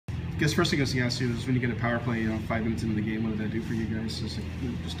guess first thing I was going to ask you is when you get a power play, 5 minutes into the game, what did that do for you guys? Is it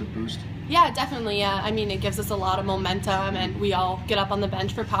just a boost? Yeah, definitely. I mean, it gives us a lot of momentum, and we all get up on the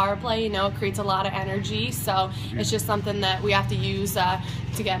bench for power play. It creates a lot of energy. So it's just something that we have to use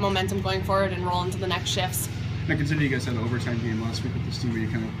to get momentum going forward and roll into the next shifts. Now, considering you guys had an overtime game last week with this team, were you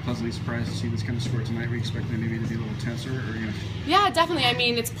kind of pleasantly surprised to see this kind of score tonight? Were you expecting maybe to be a little tenser? Yeah, definitely. I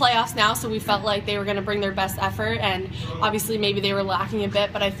mean, it's playoffs now, so we felt like they were going to bring their best effort, and obviously maybe they were lacking a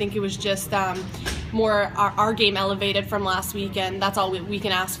bit, but I think it was just more our game elevated from last week, and that's all we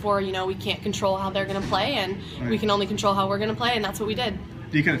can ask for. We can't control how they're going to play, and we can only control how we're going to play, and that's what we did.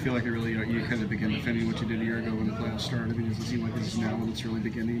 Do you kind of feel like you kind of began defending what you did a year ago when the playoffs started? I mean, does it seem like this is now when it's really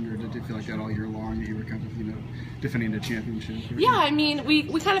beginning, or did you feel like that all year long that you were kind of defending the championship? Yeah, I mean, we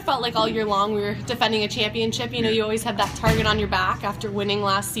kind of felt like all year long we were defending a championship. You always have that target on your back after winning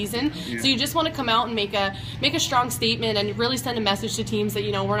last season, so you just want to come out and make a strong statement and really send a message to teams that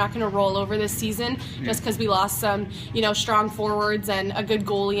we're not going to roll over this season just because we lost some strong forwards and a good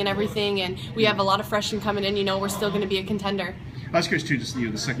goalie and everything, and we have a lot of freshmen coming in. We're still going to be a contender. I was curious too, just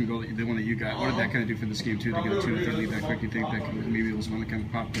the second goal, the one that you got. What did that kind of do for this game too? To get a 2-3 lead that quick, you think that maybe it was one that kind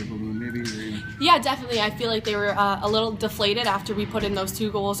of popped their balloon, maybe? Yeah, definitely. I feel like they were a little deflated after we put in those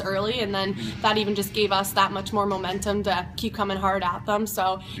 2 goals early, and then that even just gave us that much more momentum to keep coming hard at them.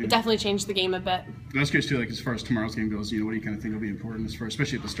 So it definitely changed the game a bit. I was curious too, like as far as tomorrow's game goes, what do you kind of think will be important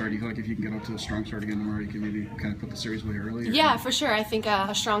especially at the start? Do you feel like if you can get up to a strong start again tomorrow, you can maybe kind of put the series away early? Yeah, for sure. I think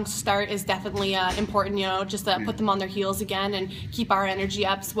a strong start is definitely important. Just to put them on their heels again and keep our energy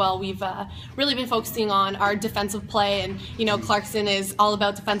up. Well, we've really been focusing on our defensive play, and Clarkson is all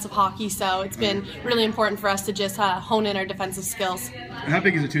about defensive hockey, so it's been really important for us to just hone in our defensive skills. And how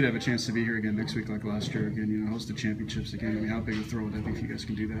big is it too to have a chance to be here again next week like last year again, host the championships again? I mean, how big a throw would that be if you guys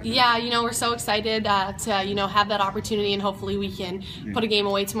can do that? Yeah, we're so excited to have that opportunity, and hopefully we can put a game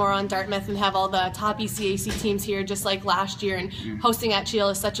away tomorrow on Dartmouth and have all the top ECAC teams here just like last year. And hosting at Cheel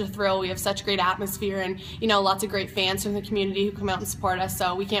is such a thrill. We have such great atmosphere, and lots of great fans from the community who come out and support us,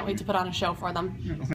 so we can't wait to put on a show for them.